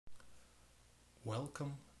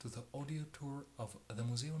Welcome to the audio tour of the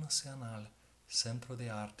Museo Nacional Centro de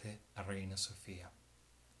Arte Reina Sofía.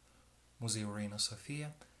 Museo Reina Sofía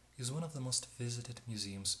is one of the most visited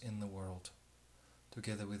museums in the world.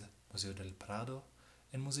 Together with Museo del Prado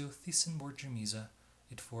and Museo Thyssen-Bornemisza,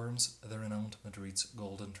 it forms the renowned Madrid's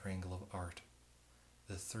Golden Triangle of Art.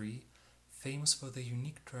 The three, famous for their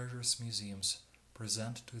unique treasures museums,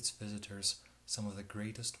 present to its visitors some of the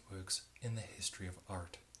greatest works in the history of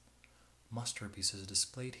art. Masterpieces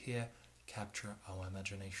displayed here capture our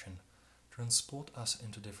imagination, transport us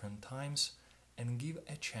into different times, and give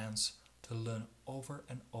a chance to learn over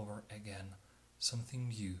and over again something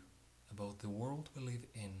new about the world we live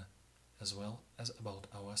in, as well as about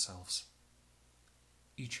ourselves.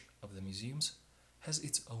 Each of the museums has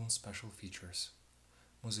its own special features.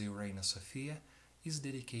 Museo Reina Sofía is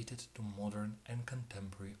dedicated to modern and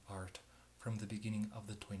contemporary art from the beginning of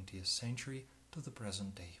the 20th century to the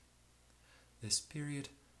present day. This period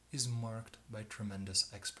is marked by tremendous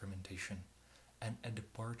experimentation and a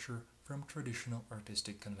departure from traditional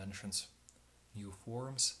artistic conventions. New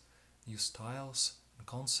forms, new styles and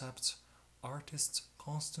concepts, artists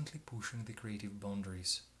constantly pushing the creative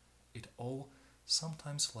boundaries. It all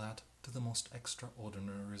sometimes led to the most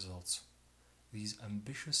extraordinary results. These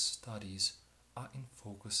ambitious studies are in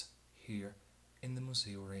focus here in the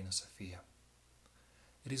Museo Reina Sofía.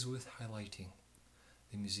 It is worth highlighting.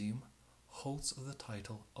 The museum holds the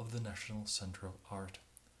title of the National Center of Art.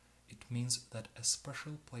 It means that a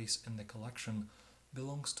special place in the collection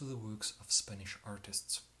belongs to the works of Spanish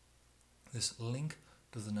artists. This link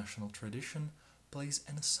to the national tradition plays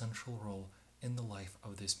an essential role in the life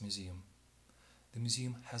of this museum. The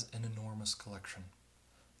museum has an enormous collection.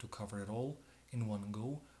 To cover it all in one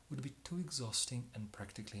go would be too exhausting and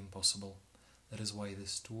practically impossible. That is why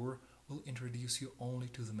this tour will introduce you only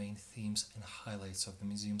to the main themes and highlights of the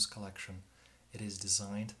museum's collection. It is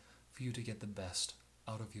designed for you to get the best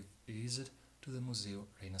out of your visit to the Museo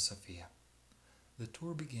Reina Sofía. The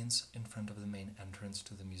tour begins in front of the main entrance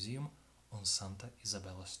to the museum on Santa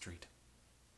Isabella Street.